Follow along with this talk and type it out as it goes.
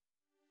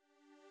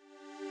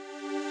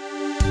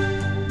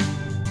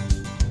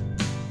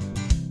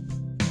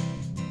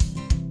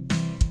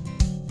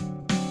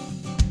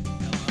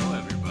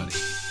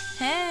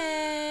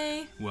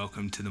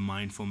welcome to the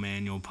Mindful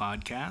Manual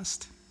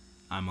podcast.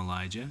 I'm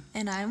Elijah.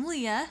 And I'm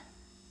Leah.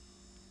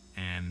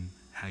 And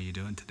how you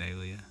doing today,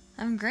 Leah?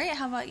 I'm great.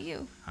 How about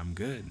you? I'm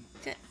good.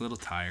 Good. A little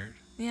tired.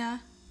 Yeah.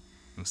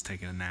 I was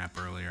taking a nap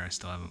earlier. I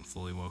still haven't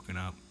fully woken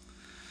up.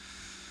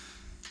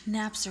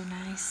 Naps are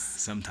nice.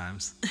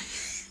 Sometimes.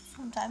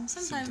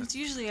 Sometimes.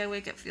 Usually I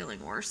wake up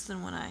feeling worse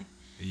than when I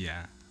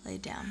lay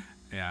down.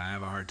 Yeah, I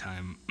have a hard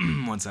time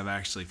once I've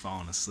actually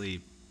fallen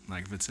asleep.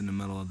 Like if it's in the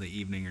middle of the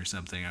evening or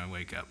something, I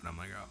wake up and I'm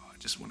like, oh, I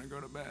just want to go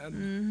to bed.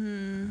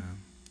 Mm-hmm.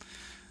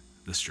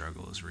 The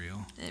struggle is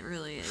real. It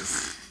really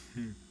is.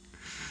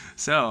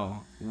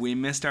 So, we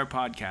missed our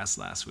podcast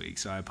last week,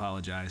 so I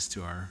apologize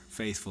to our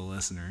faithful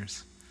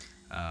listeners.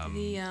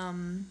 The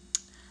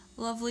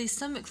lovely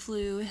stomach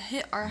flu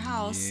hit our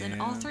house,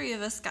 and all three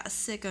of us got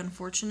sick,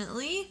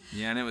 unfortunately.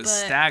 Yeah, and it was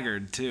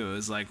staggered, too. It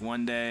was like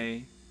one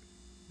day,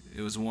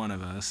 it was one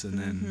of us, and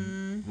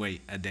then wait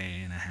a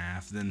day and a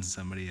half, then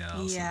somebody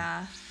else.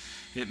 Yeah.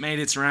 It made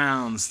its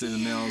rounds through the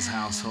Mills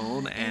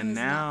household, and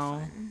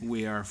now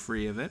we are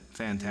free of it.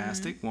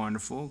 Fantastic,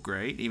 wonderful,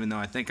 great, even though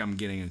I think I'm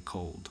getting a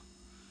cold.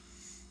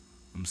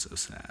 I'm so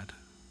sad.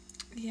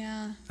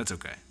 Yeah. That's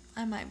okay.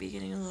 I might be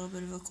getting a little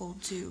bit of a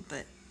cold, too,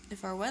 but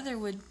if our weather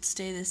would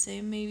stay the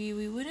same, maybe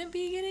we wouldn't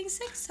be getting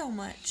sick so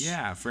much.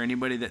 Yeah, for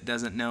anybody that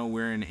doesn't know,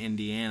 we're in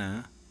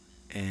Indiana.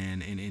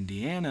 And in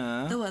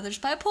Indiana, the weather's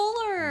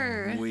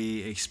bipolar.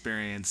 We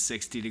experience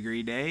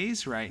 60-degree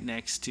days right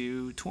next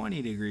to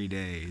 20-degree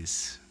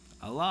days.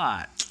 A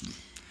lot.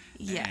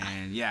 Yeah.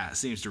 And it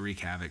seems to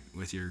wreak havoc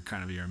with your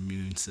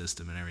immune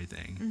system and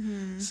everything.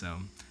 Mm-hmm. So,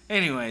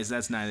 anyways,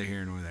 that's neither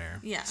here nor there.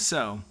 Yeah.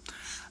 So,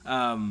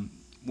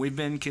 we've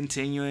been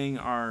continuing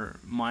our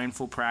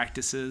mindful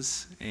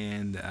practices,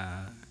 and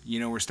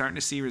we're starting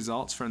to see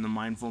results from the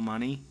mindful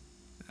money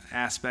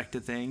aspect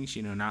of things,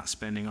 not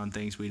spending on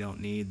things we don't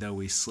need, though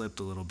we slipped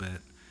a little bit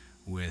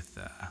with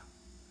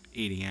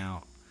eating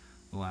out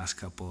the last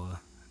couple of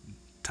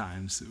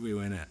times. We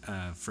went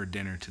for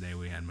dinner today,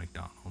 we had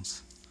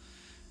McDonald's.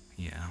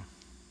 Yeah,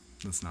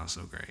 that's not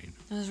so great.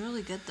 It was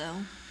really good, though.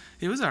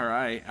 It was all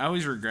right. I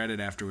always regret it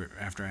after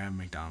I have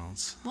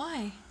McDonald's.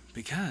 Why?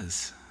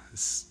 Because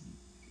it's,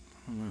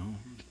 I don't know,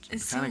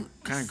 it's kind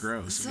of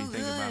gross if you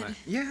think about it.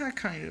 Yeah,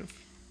 kind of.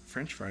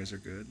 French fries are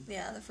good.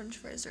 Yeah, the French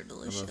fries are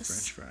delicious. I love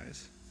French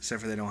fries.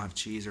 Except for they don't have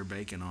cheese or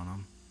bacon on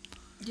them.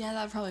 Yeah,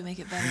 that would probably make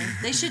it better.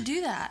 They should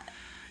do that.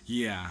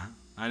 Yeah.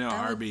 I know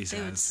Arby's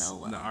would sell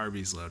well. The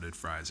Arby's loaded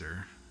fries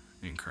are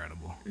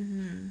incredible.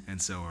 Mm-hmm.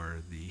 And so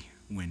are the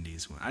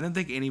Wendy's one. I don't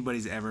think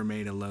anybody's ever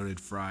made a loaded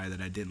fry that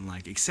I didn't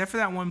like. Except for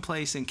that one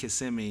place in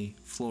Kissimmee,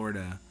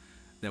 Florida,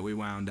 that we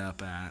wound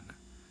up at.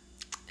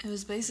 It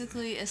was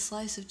basically a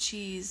slice of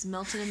cheese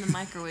melted in the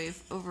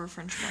microwave over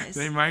French fries.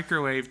 They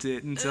microwaved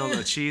it until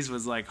the cheese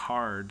was like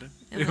hard.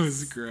 It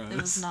was gross. It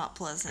was not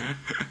pleasant.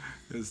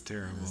 It was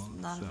terrible.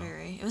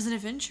 It was an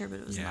adventure, but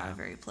it was not a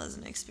very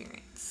pleasant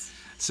experience.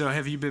 So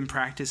have you been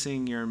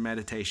practicing your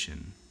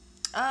meditation?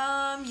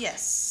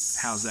 Yes.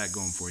 How's that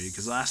going for you?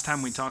 Because last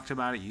time we talked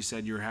about it, you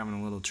said you were having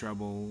a little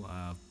trouble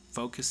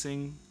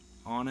focusing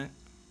on it.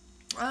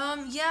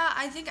 Yeah,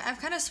 I think I've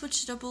kind of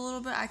switched it up a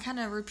little bit. I kind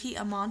of repeat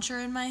a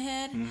mantra in my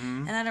head,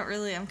 and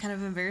I'm kind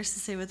of embarrassed to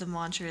say what the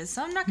mantra is,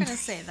 so I'm not going to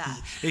say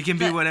that. It can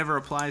be whatever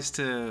applies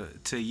to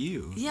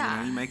you.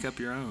 Yeah. You make up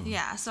your own.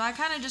 Yeah, so I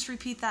kind of just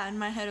repeat that in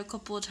my head a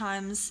couple of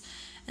times,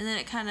 and then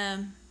it kind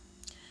of,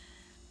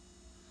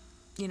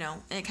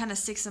 it kind of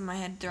sticks in my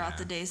head throughout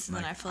the day, so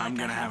then I feel like I'm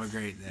going to have a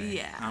great day.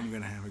 Yeah. I'm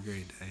going to have a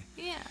great day.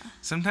 Yeah.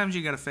 Sometimes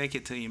you got to fake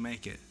it till you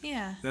make it.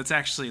 Yeah. That's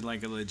actually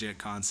like a legit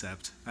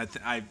concept.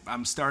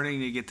 I'm starting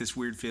to get this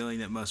weird feeling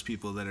that most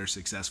people that are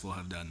successful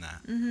have done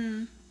that.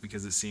 Mm-hmm.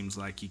 Because it seems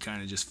like you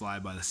kind of just fly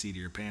by the seat of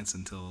your pants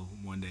until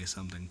one day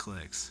something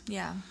clicks.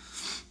 Yeah.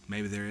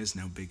 Maybe there is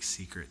no big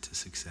secret to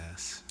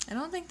success. I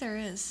don't think there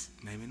is.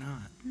 Maybe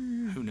not.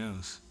 Mm-hmm. Who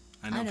knows?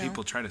 I know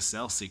people try to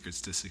sell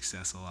secrets to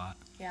success a lot.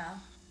 Yeah.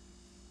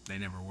 They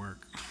never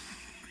work.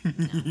 No,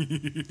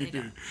 they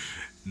don't.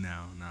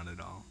 No, not at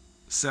all.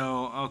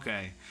 So,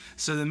 okay.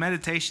 So the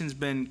meditation's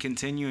been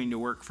continuing to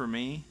work for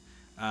me.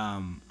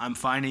 I'm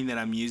finding that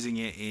I'm using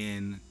it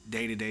in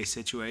day-to-day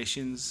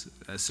situations.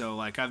 So,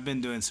 I've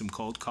been doing some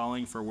cold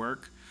calling for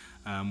work.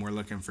 We're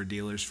looking for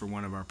dealers for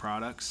one of our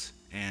products,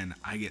 and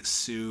I get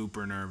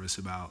super nervous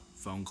about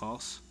phone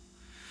calls.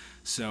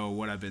 So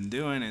what I've been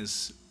doing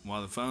is,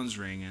 while the phone's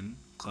ringing,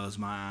 close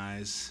my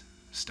eyes,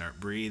 start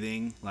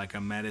breathing like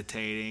I'm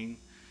meditating,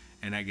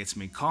 and that gets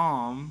me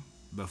calm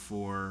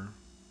before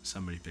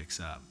somebody picks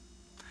up.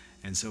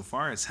 And so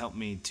far, it's helped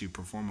me to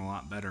perform a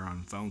lot better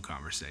on phone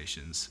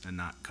conversations and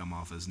not come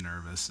off as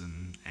nervous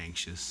and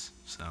anxious.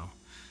 So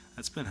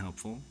that's been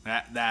helpful.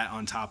 That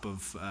on top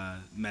of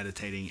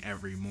meditating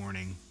every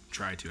morning.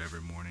 Try to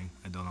every morning.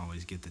 I don't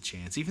always get the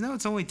chance. Even though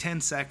it's only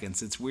 10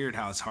 seconds, it's weird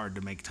how it's hard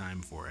to make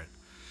time for it.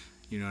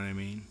 You know what I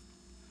mean?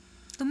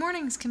 The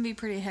mornings can be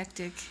pretty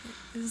hectic.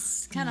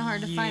 It's kind of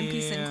hard to find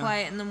peace and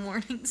quiet in the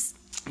mornings.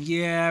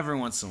 Yeah, every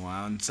once in a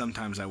while. And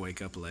sometimes I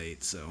wake up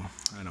late, so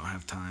I don't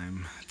have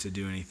time to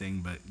do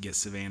anything but get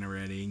Savannah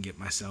ready and get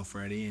myself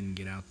ready and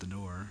get out the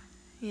door.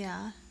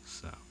 Yeah.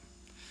 So,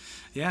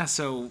 yeah,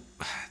 so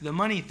the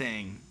money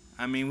thing.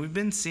 I mean, we've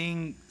been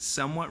seeing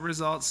somewhat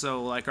results.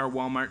 So, like our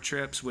Walmart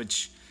trips,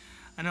 which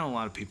I know a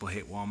lot of people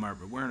hate Walmart,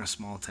 but we're in a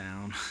small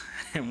town,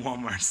 and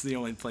Walmart's the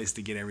only place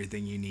to get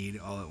everything you need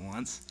all at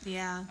once.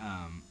 Yeah.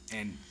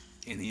 And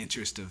in the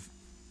interest of,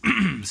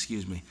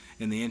 excuse me,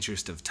 in the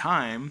interest of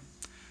time,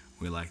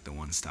 we like the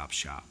one-stop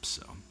shop.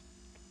 So,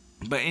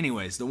 but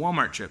anyways, the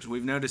Walmart trips,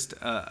 we've noticed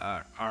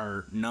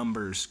our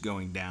numbers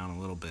going down a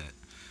little bit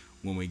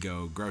when we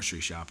go grocery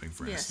shopping,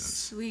 for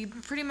instance. Yes, we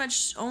pretty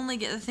much only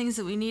get the things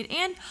that we need.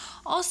 And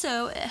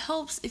also, it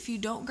helps if you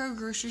don't go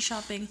grocery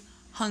shopping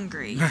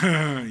hungry.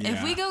 Yeah.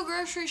 If we go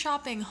grocery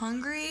shopping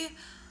hungry,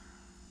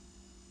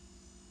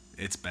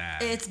 it's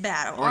bad. It's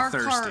bad. Or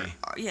thirsty.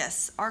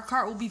 Our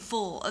cart will be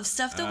full of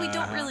stuff that we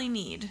don't really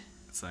need.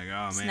 It's like,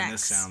 oh man,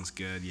 this sounds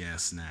good. Yeah,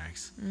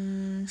 snacks.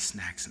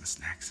 Snacks and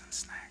snacks and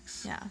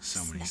snacks. Yeah, so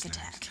many snack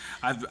snacks.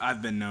 attack.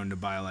 I've been known to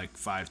buy like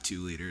 5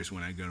 2-liters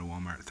when I go to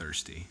Walmart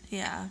thirsty.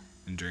 Yeah.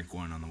 And drink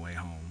one on the way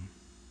home.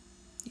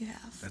 You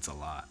have. That's a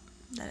lot.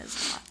 That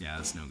is a lot. Yeah,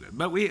 that's no good.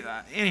 But we,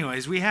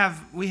 anyways, we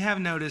have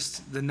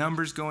noticed the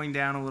numbers going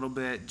down a little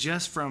bit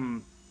just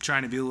from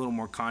trying to be a little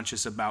more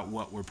conscious about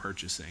what we're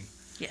purchasing.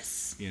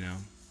 Yes. You know,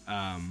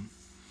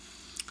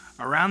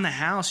 around the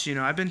house, you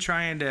know, I've been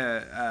trying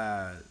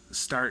to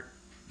start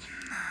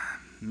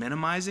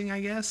minimizing,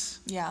 I guess.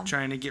 Yeah.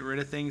 Trying to get rid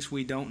of things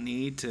we don't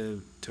need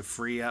to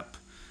free up,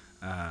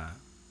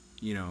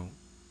 you know,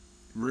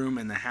 room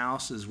in the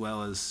house as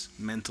well as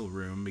mental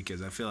room,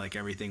 because I feel like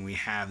everything we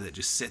have that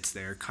just sits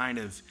there kind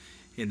of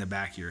in the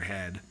back of your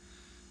head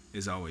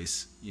is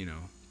always, you know,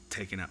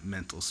 taking up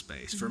mental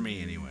space for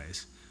me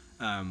anyways.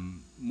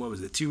 What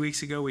was it, 2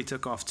 weeks ago we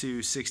took off 2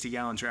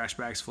 60-gallon trash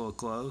bags full of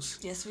clothes?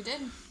 Yes, we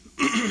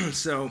did.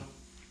 So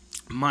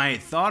my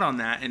thought on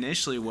that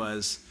initially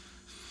was,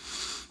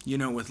 you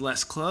know, with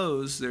less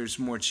clothes there's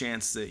more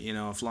chance that, you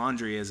know, if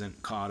laundry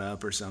isn't caught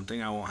up or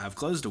something, I won't have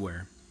clothes to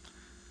wear.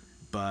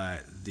 But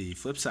the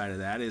flip side of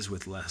that is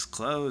with less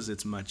clothes,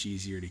 it's much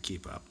easier to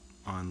keep up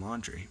on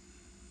laundry.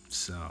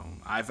 So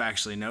I've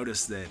actually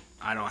noticed that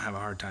I don't have a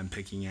hard time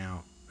picking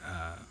out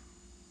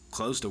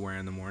clothes to wear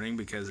in the morning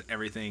because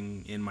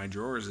everything in my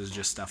drawers is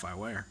just stuff I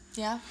wear.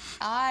 Yeah.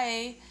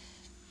 I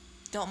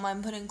don't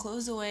mind putting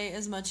clothes away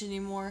as much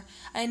anymore.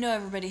 I know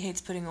everybody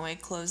hates putting away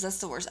clothes. That's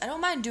the worst. I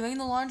don't mind doing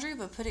the laundry,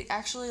 but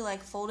actually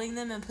like folding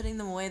them and putting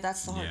them away,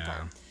 that's the hard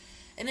part.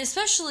 And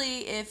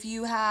especially if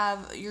you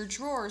have your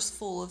drawers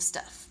full of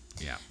stuff.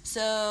 Yeah.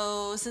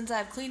 So since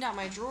I've cleaned out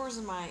my drawers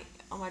on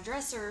my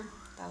dresser,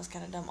 that was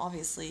kind of dumb,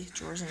 obviously,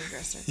 drawers on your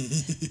dresser.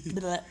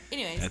 But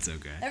anyways. That's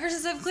okay. Ever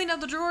since I've cleaned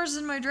out the drawers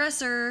in my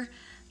dresser,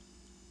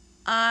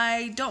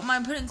 I don't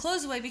mind putting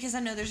clothes away because I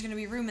know there's going to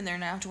be room in there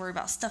and I don't have to worry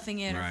about stuffing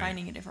it or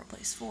finding a different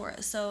place for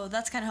it. So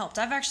that's kind of helped.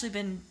 I've actually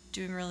been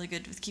doing really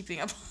good with keeping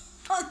up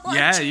on laundry.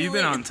 Yeah, you've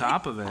been on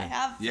top of it. I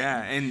have.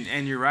 Yeah,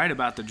 and you're right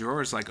about the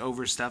drawers, like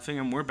overstuffing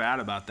them. We're bad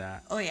about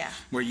that. Oh, yeah.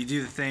 Where you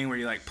do the thing where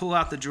you like pull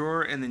out the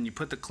drawer and then you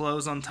put the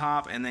clothes on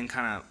top and then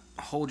kind of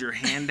hold your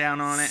hand down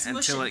on it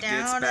until it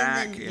gets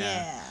back.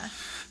 Yeah.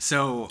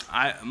 So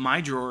my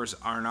drawers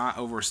are not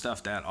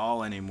overstuffed at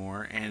all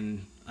anymore,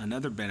 and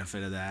another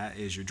benefit of that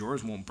is your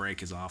drawers won't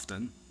break as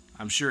often.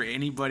 I'm sure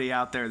anybody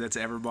out there that's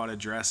ever bought a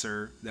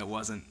dresser that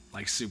wasn't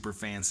like super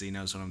fancy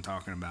knows what I'm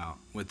talking about,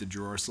 with the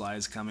drawer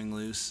slides coming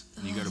loose.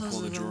 And you go to pull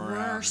the drawer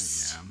out.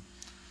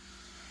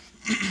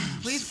 Yeah.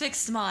 We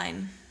fixed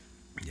mine.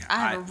 Yeah, I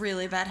have a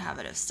really bad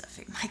habit of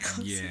stuffing my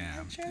clothes in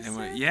my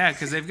dresser. Yeah,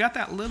 because they've got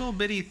that little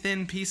bitty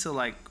thin piece of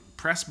like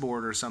press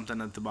board or something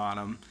at the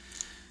bottom,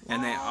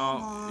 and they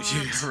all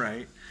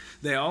right.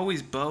 They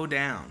always bow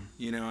down,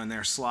 you know, and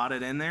they're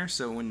slotted in there.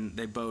 So when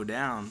they bow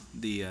down,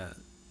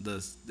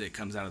 it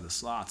comes out of the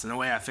slots. And the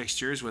way I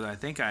fixed yours was, I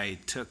think I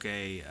took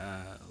a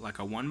like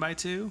a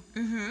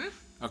 1x2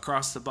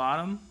 across the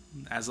bottom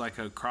as like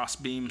a cross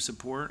beam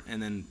support,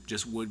 and then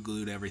just wood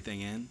glued everything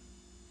in.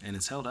 And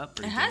it's held up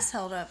pretty good. It has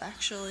held up,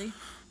 actually.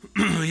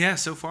 Yeah,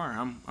 so far.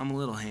 I'm a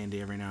little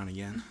handy every now and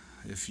again.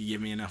 If you give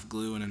me enough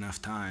glue and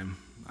enough time,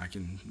 I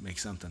can make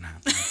something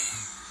happen.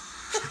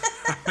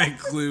 I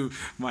glue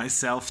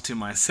myself to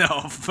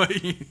myself,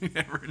 but you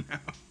never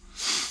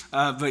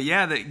know. But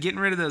yeah,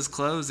 getting rid of those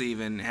clothes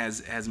even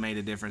has made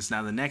a difference.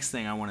 Now, the next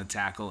thing I want to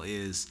tackle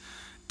is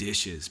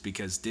dishes,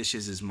 because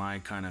dishes is my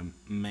kind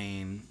of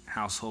main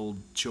household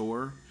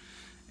chore.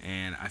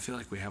 And I feel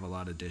like we have a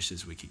lot of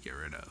dishes we could get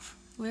rid of.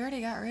 We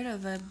already got rid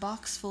of a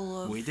box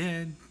full of we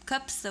did.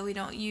 Cups that we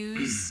don't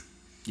use.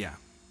 Yeah.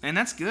 And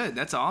that's good.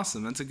 That's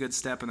awesome. That's a good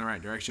step in the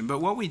right direction.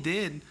 But what we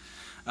did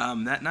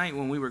that night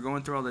when we were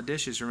going through all the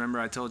dishes, remember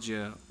I told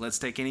you, let's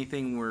take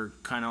anything we're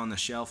kind of on the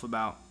shelf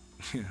about.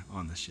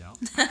 On the shelf.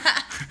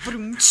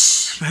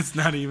 That's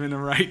not even the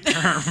right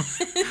term.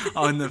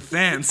 On the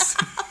fence.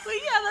 Well,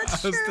 yeah,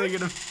 that's true. I was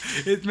thinking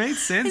of it. Made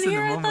sense in the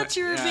moment. I thought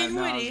you were being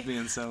witty. I was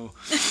being so...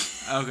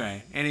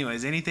 Okay.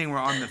 Anyways, anything we're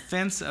on the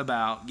fence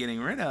about getting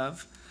rid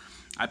of,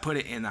 I put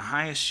it in the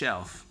highest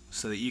shelf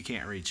so that you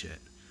can't reach it.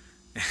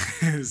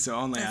 So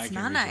only I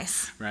can reach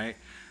nice. it. Right?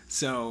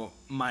 So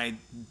my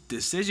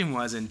decision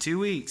was, in 2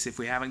 weeks, if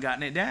we haven't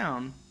gotten it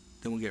down,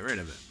 then we'll get rid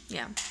of it.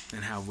 Yeah.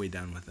 And how have we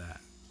done with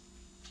that?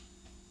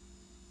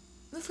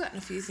 We've gotten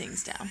a few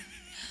things down.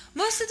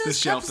 Most of The those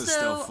shelf cups, is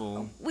still though,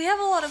 full. we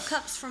have a lot of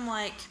cups from,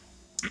 like,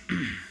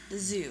 the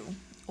zoo.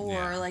 Or,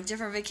 Yeah. like,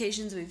 different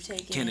vacations we've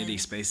taken. Kennedy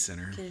Space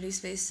Center. Kennedy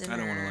Space Center. I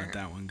don't want to let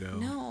that one go.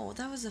 No,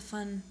 that was a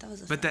fun.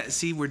 But that,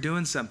 see, we're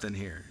doing something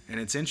here, and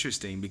it's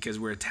interesting because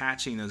we're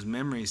attaching those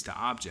memories to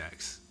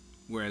objects,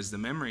 whereas the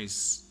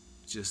memories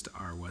just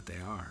are what they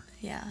are.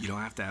 Yeah. You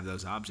don't have to have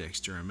those objects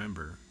to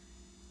remember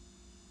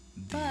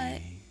the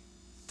But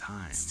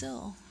time.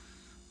 still.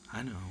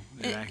 I know.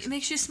 It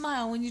makes you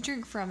smile when you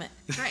drink from it.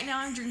 Right now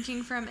I'm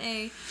drinking from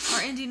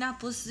our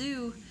Indianapolis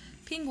Zoo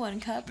penguin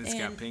cup. It's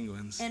got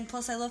penguins. And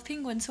plus I love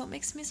penguins, so it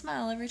makes me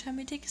smile every time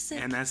I take a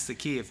sip. And that's the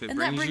key. If it and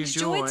brings that brings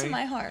you joy to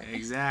my heart.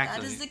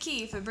 Exactly. That is the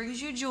key. If it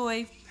brings you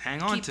joy,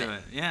 hang on keep to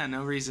it. Yeah,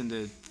 no reason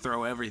to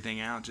throw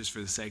everything out just for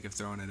the sake of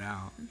throwing it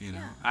out. You know,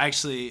 Yeah. I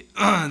actually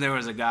there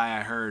was a guy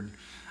I heard,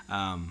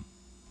 and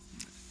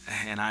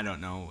I don't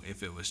know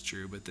if it was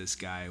true, but this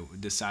guy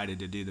decided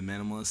to do the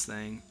minimalist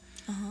thing,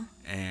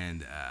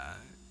 and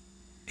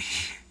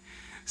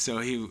so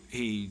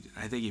he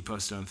I think he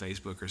posted on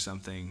Facebook or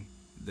something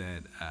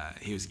that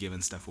he was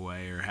giving stuff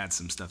away or had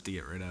some stuff to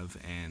get rid of,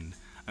 and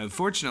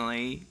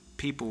unfortunately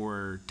people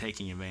were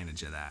taking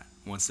advantage of that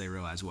once they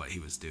realized what he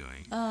was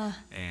doing.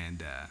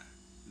 And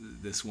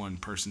this one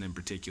person in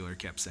particular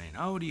kept saying,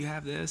 "Oh, do you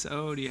have this?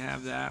 Oh, do you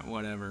have that?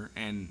 Whatever."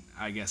 And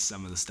I guess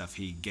some of the stuff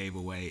he gave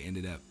away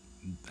ended up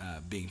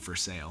being for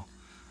sale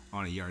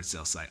on a yard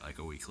sale site like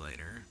a week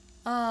later.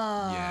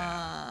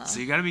 Yeah. So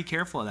you got to be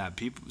careful of that.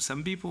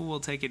 Some people will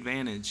take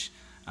advantage.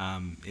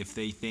 If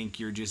they think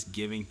you're just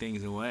giving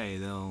things away,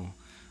 they'll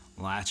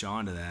latch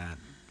onto that.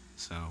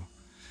 So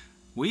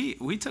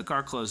we took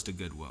our clothes to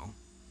Goodwill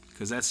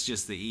because that's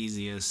just the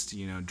easiest.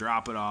 You know,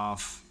 drop it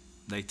off,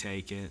 they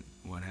take it,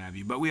 what have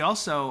you. But we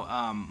also,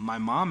 my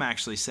mom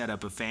actually set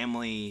up a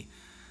family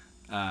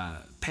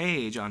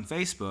page on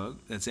Facebook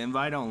that's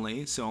invite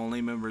only, so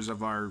only members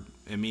of our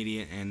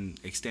immediate and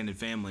extended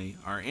family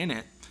are in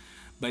it.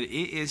 But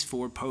it is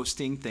for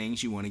posting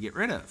things you want to get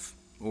rid of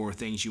or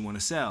things you want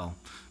to sell,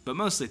 but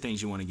mostly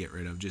things you want to get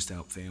rid of just to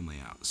help family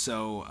out.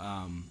 So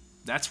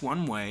that's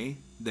one way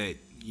that,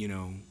 you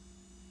know,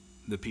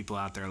 the people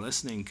out there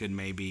listening could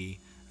maybe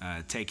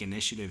take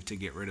initiative to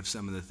get rid of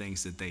some of the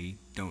things that they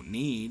don't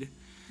need.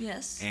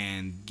 Yes.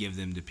 And give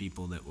them to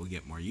people that will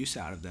get more use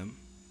out of them.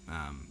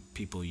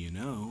 People you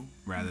know,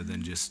 rather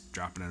than just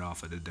dropping it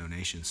off at a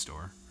donation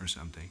store or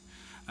something.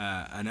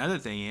 Another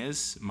thing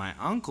is my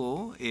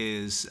uncle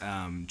is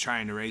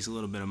trying to raise a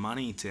little bit of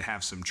money to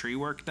have some tree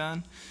work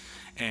done,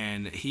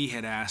 and he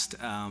had asked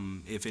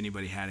if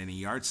anybody had any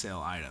yard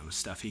sale items,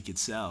 stuff he could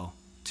sell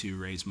to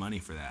raise money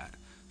for that.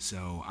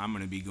 So I'm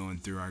going to be going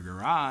through our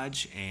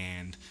garage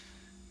and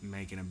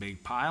making a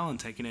big pile and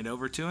taking it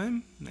over to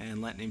him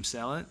and letting him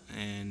sell it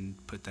and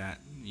put that,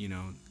 you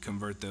know,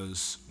 convert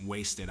those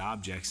wasted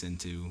objects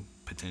into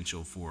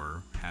potential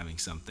for having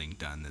something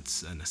done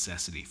that's a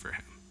necessity for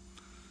him.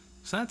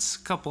 So that's a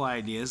couple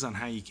ideas on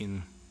how you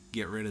can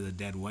get rid of the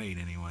dead weight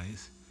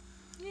anyways.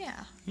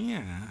 Yeah.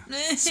 Yeah.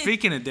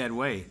 Speaking of dead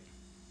weight,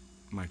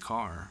 my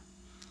car.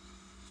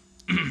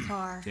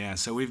 Car. Yeah,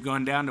 so we've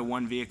gone down to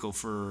one vehicle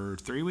for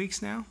 3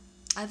 weeks now.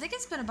 I think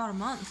it's been about a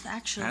month,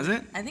 actually. Has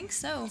it? I think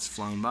so. It's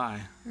flown by.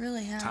 It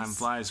really has. Time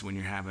flies when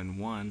you're having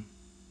one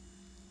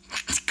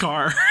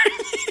car.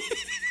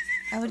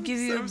 I would give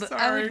you so I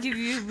sorry. would give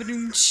you a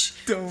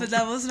ba-doom-tsh, Don't. but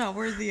that was not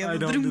worthy of I a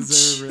don't ba-doom-tsh.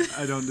 deserve it.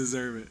 I don't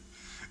deserve it.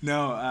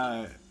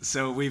 No,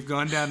 so we've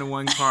gone down to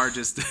one car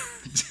just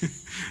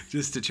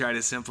to try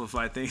to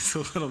simplify things a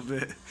little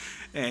bit.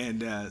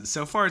 And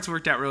so far it's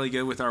worked out really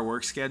good with our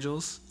work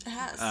schedules. It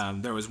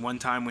has. There was one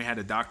time we had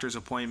a doctor's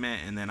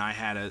appointment, and then I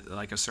had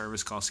a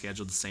service call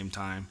scheduled at the same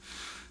time.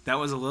 That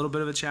was a little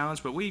bit of a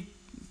challenge, but we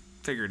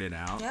figured it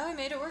out. Yeah, we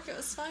made it work. It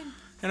was fine.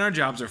 And our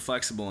jobs are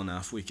flexible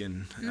enough. We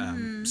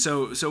can.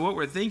 So what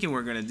we're thinking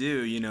we're going to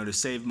do, you know, to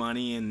save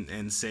money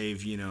and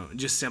save, you know,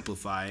 just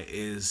simplify,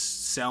 is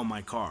sell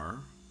my car.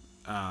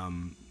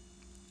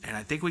 And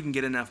I think we can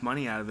get enough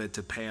money out of it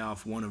to pay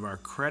off one of our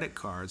credit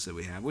cards that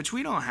we have, which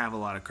we don't have a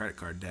lot of credit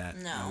card debt.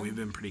 No. We've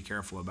been pretty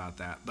careful about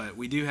that. But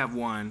we do have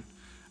one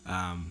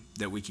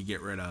that we could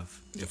get rid of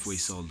if we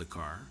sold the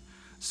car.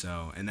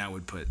 So, and that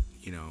would put,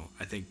 you know,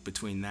 I think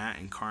between that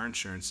and car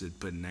insurance, it'd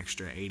put an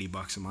extra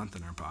 $80 a month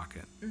in our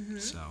pocket.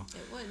 So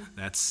It would.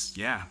 that's,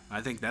 yeah,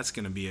 I think that's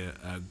going to be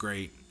a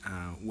great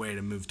way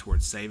to move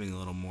towards saving a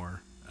little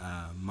more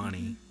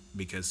money.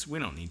 Because we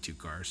don't need two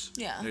cars.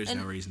 Yeah. There's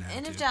no reason to have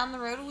And two. if down the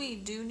road we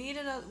do need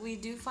it, we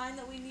do find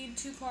that we need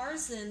two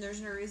cars, then there's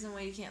no reason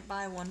why you can't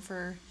buy one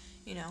for,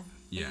 you know,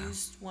 Yeah. a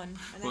used one,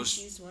 a nice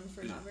used one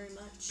for not very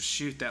much.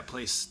 Shoot, that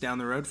place down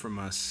the road from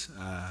us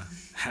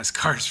has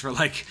cars for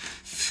like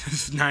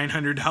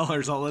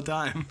 $900 all the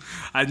time.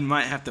 I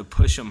might have to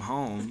push them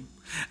home.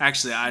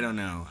 Actually, I don't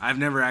know. I've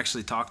never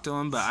actually talked to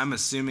them, but I'm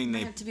assuming It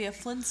they... have to be a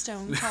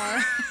Flintstone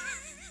car.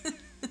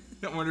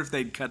 I wonder if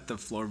they'd cut the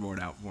floorboard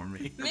out for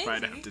me if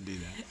I'd Maybe. have to do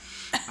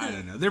that. I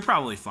don't know. They're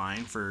probably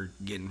fine for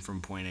getting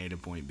from point A to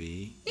point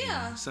B.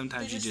 Yeah,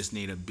 Sometimes they you just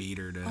need a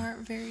beater to.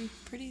 Aren't very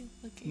pretty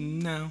looking.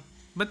 No,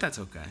 but that's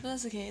okay. But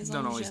that's okay. As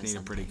Don't long as you always have need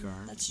a pretty something.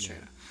 car. That's true.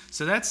 Yeah.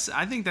 So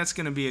I think that's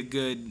going to be a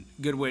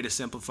good way to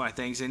simplify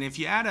things. And if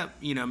you add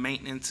up,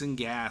 maintenance and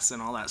gas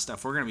and all that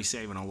stuff, we're going to be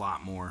saving a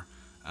lot more.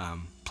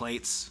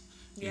 Plates,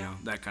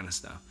 that kind of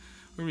stuff.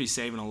 We're going to be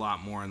saving a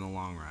lot more in the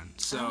long run.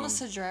 So I almost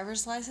said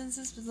driver's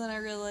licenses, but then I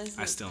realized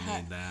I still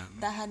need that.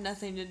 That had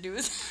nothing to do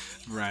with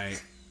it.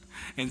 Right.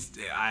 And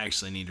I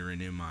actually need to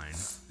renew mine.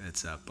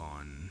 It's up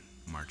on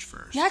March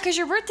 1st. Yeah, because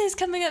your birthday's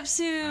coming up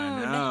soon.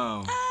 I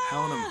know.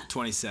 How old am I?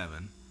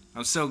 27.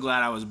 I'm so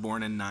glad I was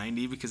born in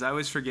 90 because I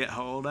always forget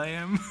how old I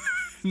am.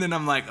 And then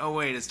I'm like, oh,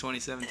 wait, it's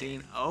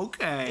 2017?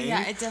 Okay.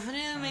 Yeah, it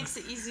definitely makes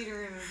it easy to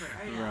remember.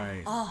 I know.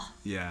 Right. Oh.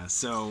 Yeah,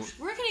 so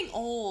We're getting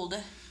old.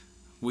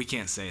 we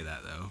can't say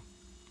that, though.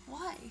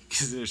 Why?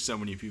 Because there's so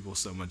many people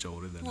so much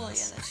older than Well,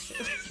 us. yeah, that's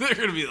true. They're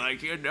going to be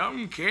like, you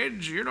dumb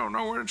kids, you don't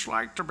know what it's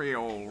like to be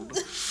old.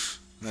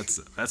 That's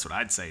what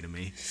I'd say to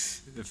me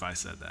if I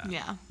said that.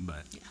 Yeah.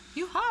 But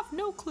You have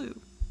no clue.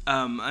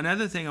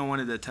 another thing I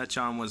wanted to touch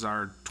on was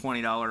our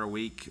 $20 a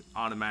week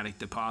automatic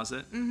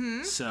deposit.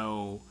 Mm-hmm.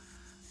 So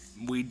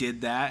we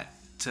did that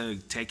to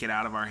take it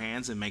out of our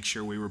hands and make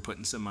sure we were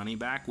putting some money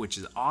back, which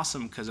is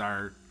awesome because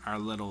our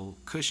little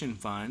cushion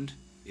fund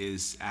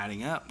is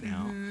adding up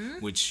now,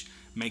 which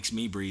makes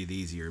me breathe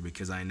easier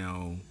because I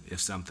know if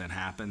something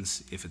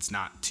happens, if it's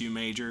not too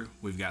major,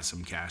 we've got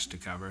some cash to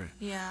cover it.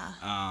 Yeah.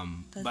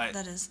 But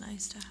that is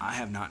nice to have. I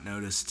have not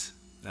noticed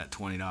that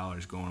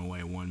 $20 going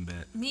away one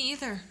bit. Me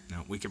either.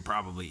 No, we could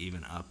probably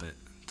even up it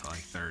to like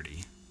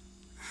 30.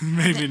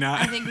 Maybe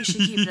not. I think we should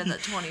keep it at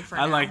that 20 for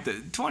now. I like the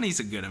 20's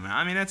a good amount.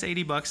 I mean, that's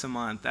 $80 a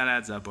month. That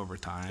adds up over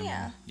time.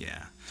 Yeah.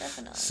 Yeah.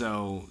 Definitely.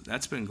 So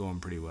that's been going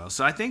pretty well.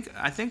 So I think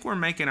we're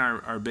making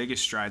our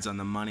biggest strides on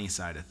the money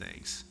side of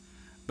things.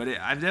 But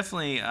I've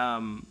definitely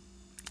I've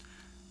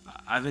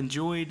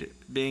enjoyed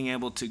being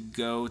able to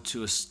go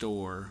to a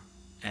store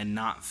and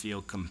not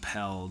feel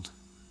compelled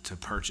to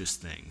purchase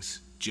things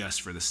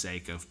just for the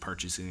sake of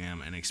purchasing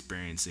them and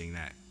experiencing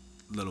that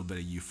little bit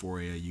of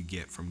euphoria you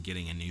get from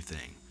getting a new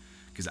thing.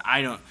 Because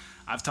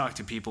I've talked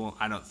to people,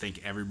 I don't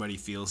think everybody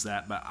feels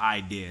that, but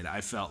I did.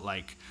 I felt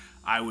like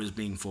I was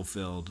being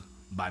fulfilled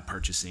by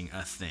purchasing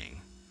a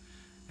thing.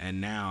 And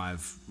now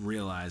I've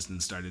realized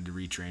and started to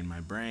retrain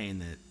my brain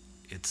that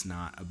it's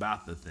not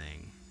about the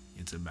thing.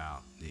 It's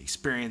about the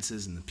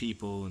experiences and the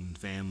people and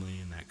family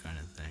and that kind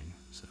of thing.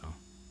 So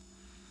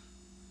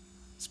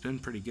it's been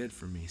pretty good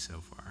for me so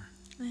far.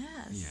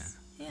 Yes.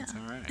 Yeah. It's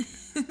all right.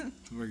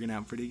 It's working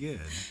out pretty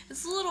good.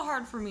 It's a little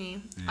hard for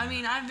me. Yeah. I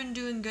mean, I've been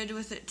doing good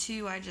with it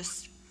too. I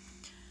just,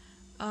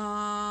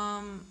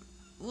 well,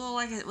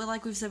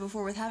 like we've said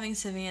before, with having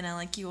Savannah,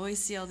 like you always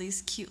see all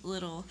these cute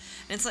little,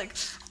 and it's like,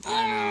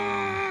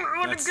 I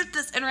want to get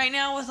this. And right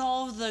now with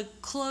all of the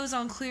clothes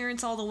on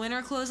clearance, all the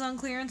winter clothes on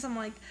clearance, I'm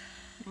like,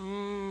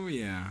 oh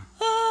yeah.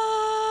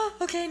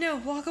 Okay, no,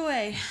 walk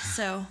away.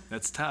 So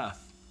That's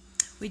tough.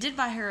 we did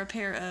buy her a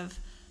pair of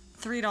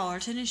 $3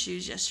 tennis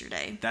shoes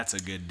yesterday. That's a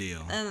good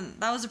deal. And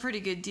that was a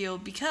pretty good deal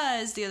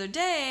because the other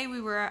day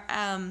we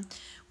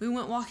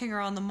went walking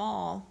around the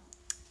mall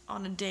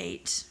on a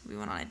date. We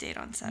went on a date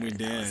on Saturday. We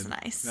did. That was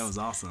nice. That was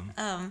awesome.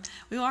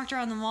 We walked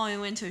around the mall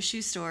and went to a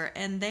shoe store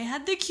and they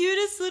had the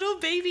cutest little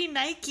baby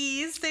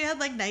Nikes. They had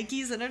like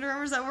Nikes and Under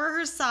Armours that were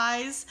her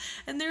size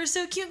and they were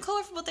so cute and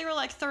colorful, but they were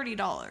like $30.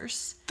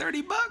 $30?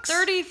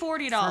 $30,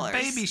 $40. For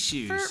baby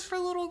shoes. For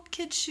little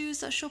kid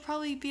shoes that she'll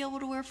probably be able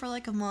to wear for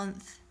like a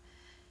month.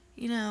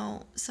 You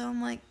know, so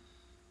I'm like,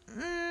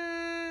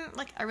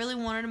 I really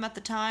wanted them at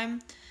the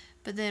time,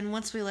 but then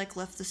once we like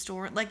left the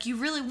store, like you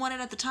really want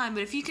it at the time,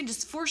 but if you can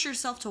just force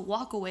yourself to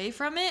walk away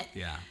from it,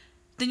 Yeah.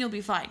 then you'll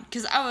be fine.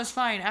 Because I was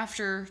fine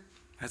after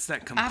That's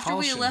that compulsion. after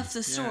we left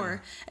the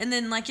store, and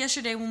then like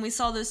yesterday when we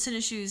saw those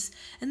tennis shoes,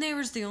 and they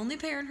was the only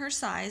pair in her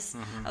size,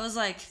 I was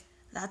like,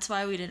 that's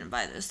why we didn't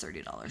buy those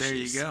 $30 shoes. There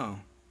you go.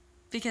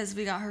 Because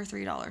we got her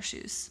 $3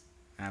 shoes.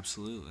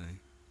 Absolutely.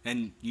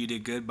 And you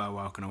did good by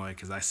walking away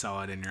because I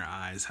saw it in your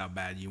eyes how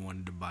bad you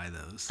wanted to buy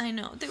those. I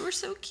know, they were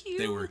so cute.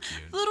 They were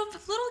cute. Little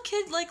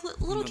kid, like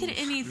little kid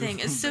anything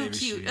is so baby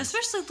cute, shoes.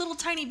 especially little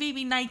tiny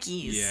baby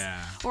Nikes.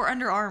 Yeah. Or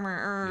Under Armour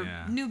or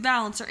Yeah. New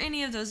Balance or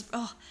any of those.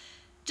 Oh,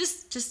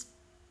 just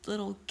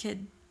little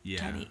kid. Yeah.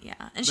 Tiny, yeah.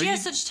 And But she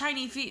has such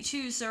tiny feet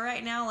too. So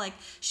right now, like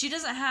she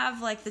doesn't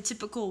have like the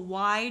typical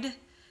wide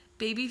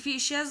baby feet.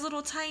 She has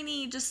little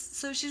tiny,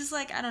 so she's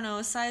like, I don't know,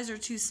 a size or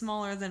two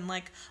smaller than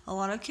like a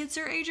lot of kids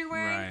her age are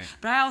wearing. Right.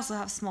 But I also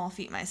have small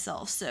feet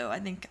myself, so I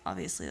think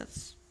obviously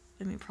that's,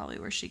 probably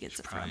where she gets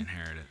it Probably from.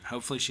 inherit it.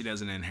 Hopefully she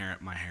doesn't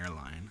inherit my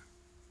hairline.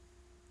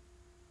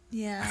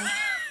 Yeah.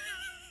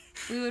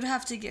 We would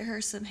have to get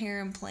her some hair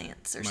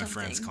implants or My something.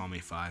 friends call me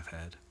Five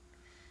Head.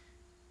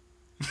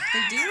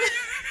 They do?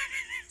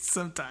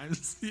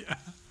 Sometimes, yeah.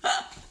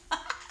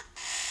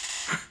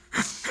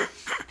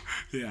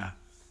 Yeah.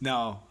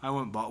 No, I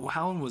went bald.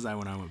 How old was I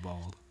when I went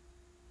bald?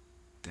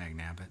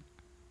 Dagnabbit.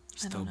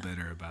 Still know.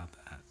 bitter about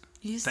that.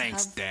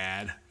 Thanks,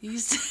 Dad. You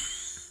used to...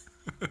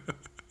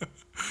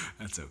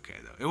 That's okay,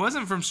 though. It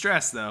wasn't from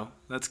stress, though.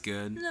 That's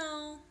good.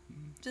 No,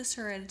 just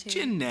hereditary.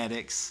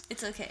 Genetics.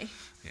 It's okay.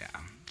 Yeah.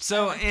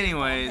 So,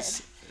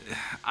 anyways,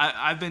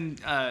 I've been...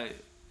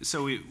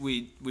 so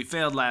we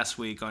failed last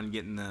week on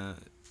getting the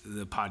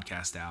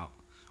podcast out.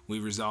 We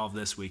resolved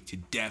this week to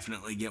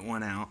definitely get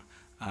one out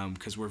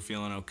because we're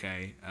feeling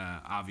okay.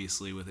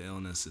 Obviously, with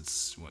illness,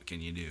 it's what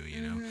can you do,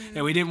 you know?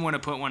 And we didn't want to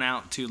put one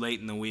out too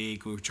late in the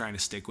week. We were trying to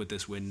stick with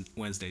this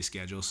Wednesday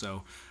schedule.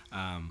 So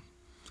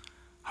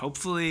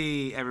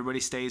hopefully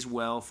everybody stays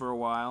well for a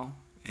while.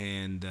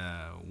 And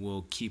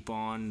we'll keep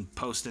on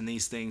posting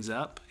these things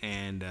up.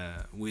 And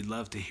we'd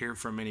love to hear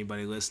from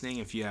anybody listening.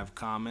 If you have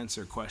comments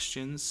or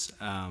questions,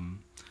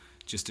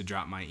 just to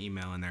drop my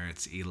email in there.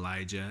 It's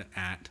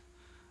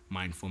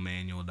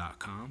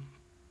elijah@mindfulmanual.com.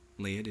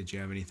 Leah, did you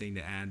have anything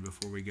to add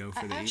before we go for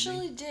the evening? I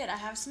actually did. I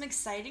have some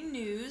exciting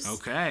news.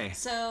 Okay.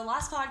 So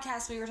last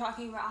podcast we were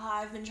talking about how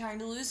I've been trying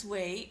to lose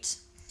weight.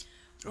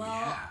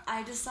 Well,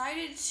 I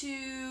decided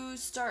to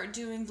start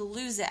doing the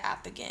Lose It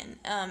app again.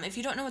 If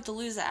you don't know what the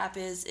Lose It app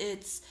is,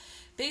 it's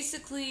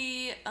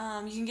basically you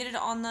can get it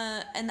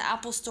in the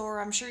Apple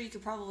Store. I'm sure you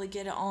could probably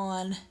get it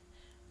on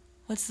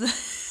what's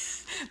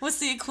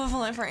the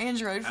equivalent for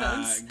Android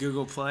phones?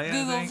 Google Play.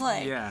 Google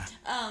Play. Yeah.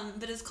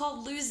 But it's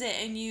called Lose It,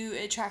 and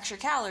it tracks your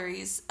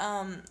calories.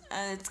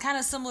 It's kind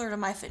of similar to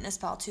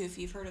MyFitnessPal too, if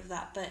you've heard of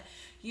that. But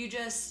you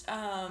just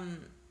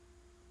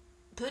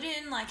put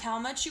in like how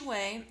much you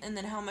weigh and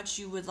then how much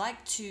you would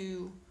like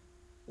to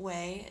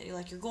weigh,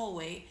 like your goal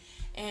weight,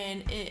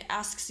 and it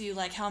asks you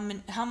like how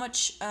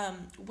much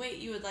weight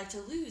you would like to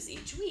lose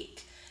each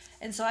week.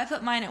 And so I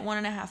put mine at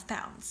 1.5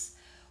 pounds.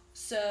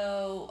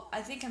 So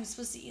I think I'm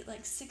supposed to eat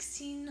like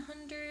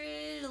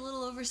 1,600, a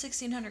little over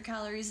 1,600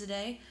 calories a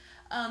day.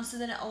 So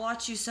then it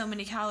allots you so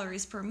many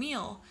calories per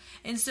meal.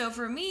 And so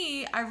for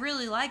me, I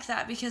really like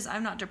that because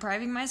I'm not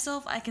depriving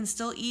myself. I can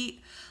still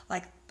eat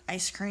like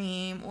ice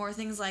cream or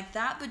things like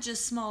that, but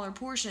just smaller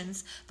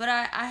portions. But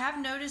I have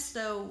noticed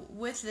though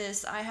with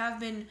this, I have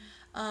been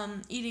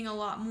eating a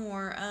lot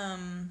more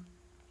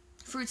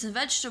fruits and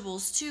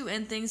vegetables too,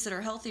 and things that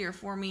are healthier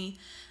for me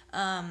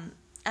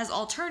as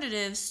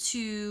alternatives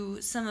to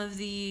some of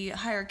the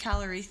higher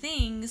calorie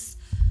things.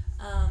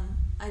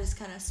 I just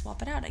kind of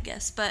swap it out, I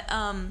guess. But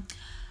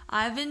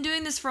I've been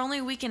doing this for only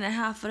a week and a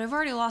half, but I've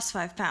already lost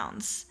 5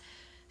 pounds.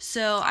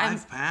 So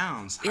 5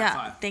 pounds. High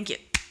five. Thank you.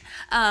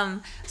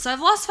 So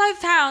I've lost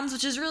 5 pounds,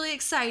 which is really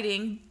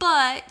exciting,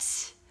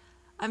 but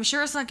I'm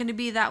sure it's not going to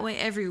be that way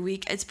every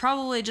week. It's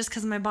probably just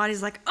because my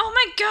body's like, oh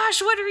my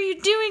gosh, what are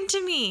you doing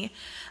to me?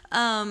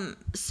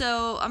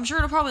 So I'm sure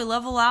it'll probably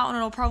level out and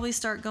it'll probably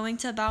start going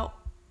to about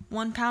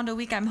 1 pound a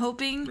week, I'm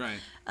hoping. Right.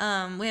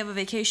 We have a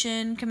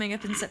vacation coming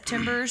up in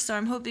September, so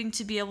I'm hoping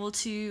to be able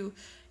to,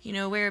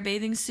 wear a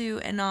bathing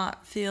suit and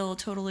not feel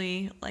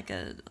totally like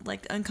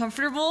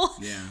uncomfortable.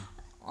 Yeah.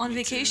 On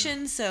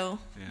vacation, too. So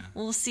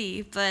we'll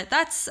see. But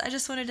that's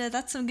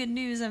some good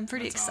news. I'm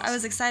pretty excited. Awesome. I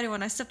was excited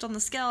when I stepped on the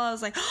scale. I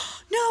was like,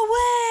 oh, no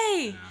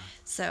way. Yeah.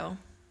 So,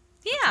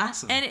 yeah.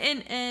 Awesome.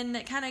 And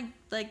it kind of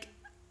like,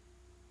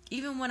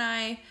 even when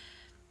I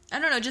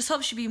don't know, it just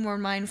helps you be more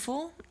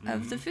mindful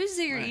of the foods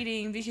that you're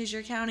eating, because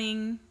you're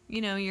counting,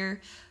 you're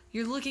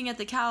looking at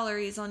the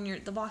calories on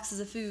the boxes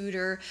of food,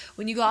 or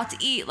when you go out to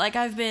eat, like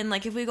I've been,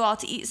 like if we go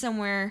out to eat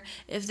somewhere,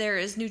 if there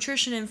is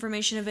nutrition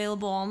information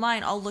available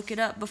online, I'll look it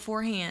up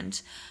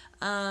beforehand.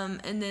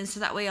 And then so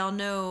that way I'll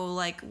know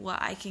like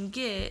what I can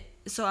get.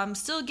 So I'm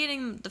still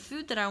getting the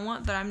food that I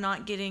want, but I'm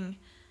not getting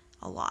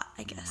a lot,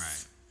 I guess.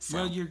 Right. So,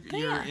 well,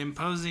 you're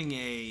imposing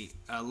a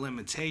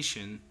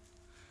limitation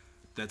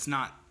that's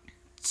not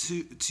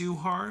too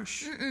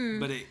harsh,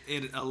 but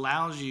it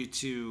allows you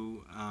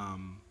to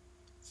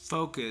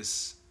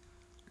focus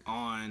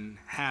on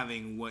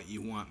having what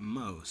you want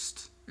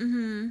most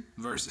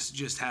versus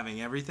just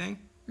having everything,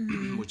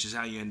 which is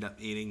how you end up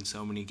eating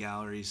so many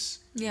calories.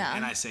 Yeah.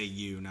 And I say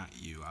you, not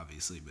you,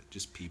 obviously, but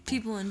just people.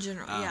 People in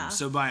general, yeah.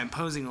 So by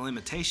imposing a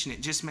limitation,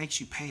 it just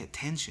makes you pay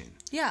attention.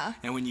 Yeah.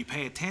 And when you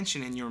pay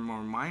attention and you're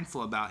more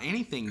mindful about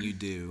anything you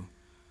do,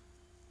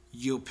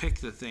 you'll pick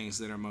the things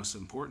that are most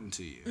important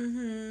to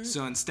you.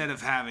 So instead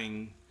of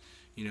having,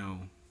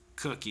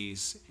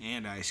 cookies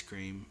and ice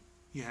cream,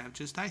 you have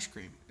just ice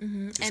cream.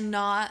 And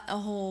not a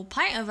whole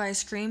pint of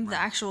ice cream, the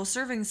actual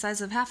serving size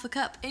of half a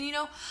cup. And,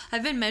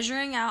 I've been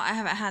measuring out. I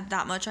haven't had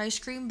that much ice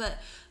cream, but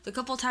the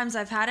couple times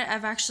I've had it,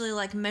 I've actually,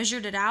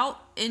 measured it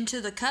out into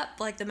the cup.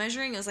 The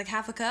measuring, it was,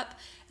 half a cup.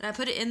 And I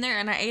put it in there,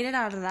 and I ate it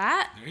out of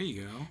that. There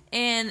you go.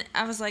 And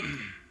I was like,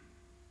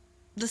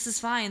 this is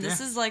fine.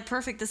 This is,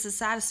 perfect. This is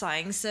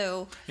satisfying.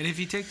 So. And if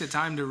you take the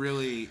time to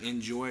really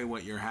enjoy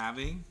what you're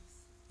having,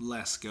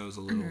 less goes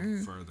a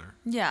little further.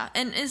 Yeah.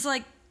 And it's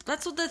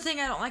that's what the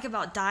thing I don't like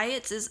about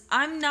diets is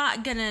I'm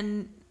not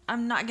gonna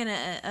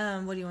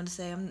what do you want to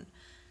say?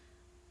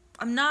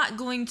 I'm not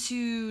going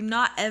to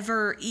not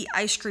ever eat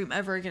ice cream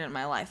ever again in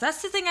my life.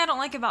 That's the thing I don't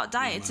like about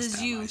diets is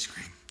ice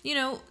cream.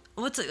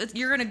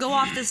 You're gonna go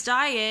off this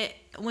diet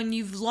when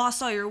you've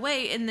lost all your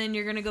weight, and then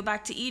you're gonna go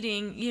back to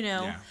eating,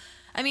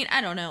 I mean,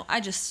 I don't know.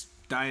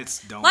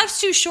 Diets don't. Life's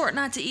too short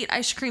not to eat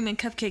ice cream and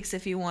cupcakes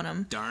if you want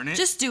them. Darn it.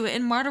 Just do it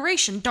in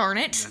moderation, darn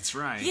it. That's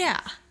right. Yeah.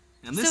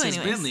 And this has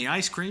been the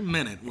Ice Cream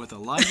Minute with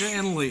Elijah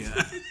and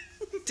Leah.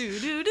 Do.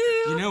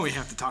 You know we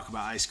have to talk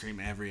about ice cream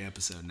every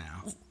episode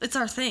now. It's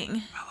our thing. I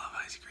love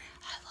ice cream.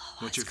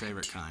 What's your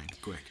favorite kind?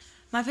 Quick.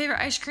 My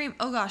favorite ice cream?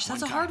 Oh gosh,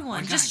 that's a hard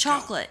one. Just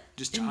chocolate.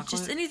 Just chocolate?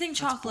 Just anything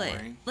chocolate.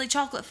 Like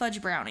chocolate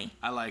fudge brownie.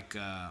 I like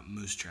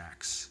Moose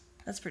Tracks.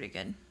 That's pretty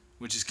good.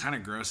 Which is kind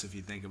of gross if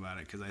you think about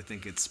it, because I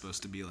think it's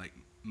supposed to be like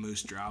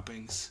moose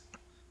droppings.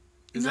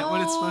 Is that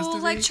what it's supposed to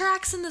be? Like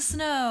tracks in the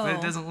snow. But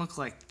it doesn't look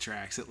like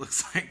tracks. It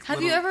looks like.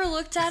 Have you ever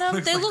looked at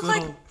them? They look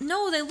like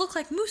they look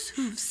like moose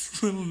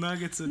hooves. Little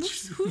nuggets of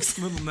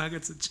little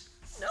nuggets of.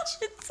 No,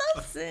 it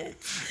doesn't.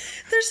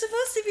 They're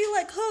supposed to be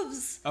like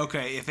hooves.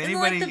 Okay, if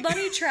anybody. And like the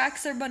bunny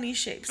tracks are bunny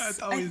shapes.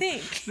 I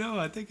think. No,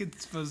 I think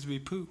it's supposed to be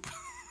poop.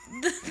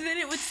 Then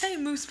it would say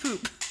moose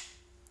poop.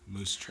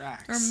 Moose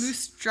tracks. Or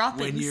moose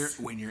droppings.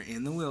 When you're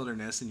in the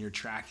wilderness and you're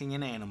tracking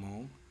an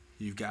animal,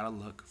 you've got to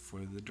look for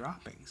the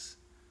droppings.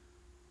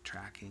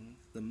 Tracking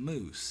the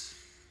moose.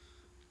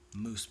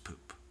 Moose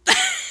poop.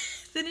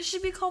 Then it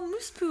should be called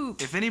moose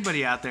poop. If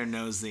anybody out there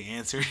knows the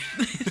answer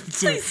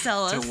Please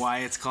tell us. to why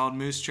it's called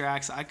moose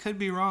tracks, I could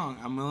be wrong.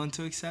 I'm willing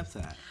to accept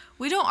that.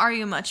 We don't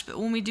argue much, but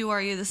when we do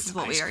argue, this is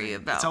what we argue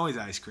about. It's always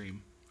ice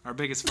cream. Our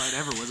biggest fight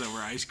ever was over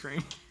ice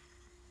cream.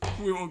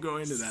 We won't go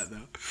into that,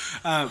 though.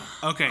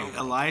 Okay,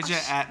 Elijah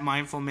at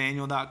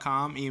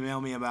mindfulmanual.com.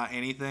 Email me about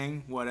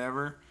anything,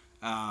 whatever.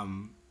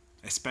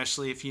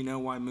 Especially if you know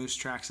why Moose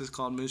Tracks is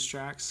called Moose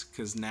Tracks,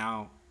 because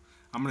now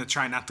I'm going to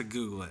try not to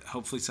Google it.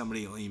 Hopefully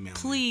somebody will email me.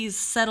 Please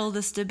settle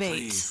this debate.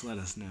 Please let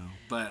us know.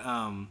 But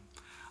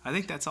I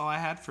think that's all I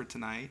had for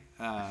tonight.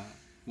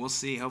 We'll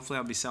see. Hopefully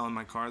I'll be selling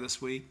my car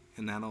this week,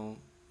 and that'll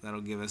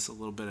give us a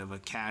little bit of a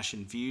cash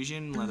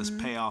infusion, let us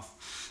pay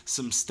off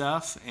some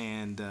stuff,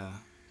 and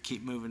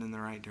keep moving in the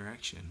right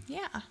direction.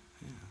 Yeah.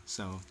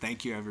 So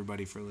thank you,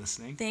 everybody, for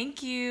listening.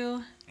 Thank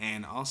you.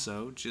 And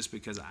also, just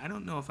because I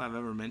don't know if I've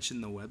ever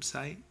mentioned the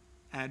website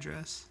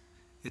address,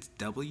 it's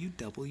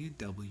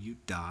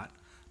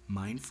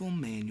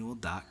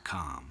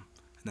www.mindfulmanual.com.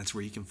 And that's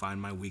where you can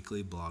find my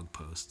weekly blog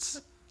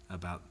posts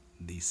about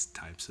these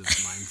types of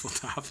mindful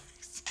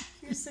topics.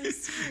 You're so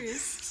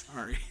serious.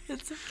 Sorry.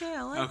 It's okay.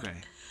 I like it. Okay.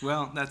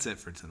 Well, that's it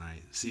for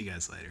tonight. See you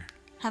guys later.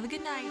 Have a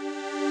good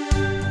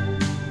night.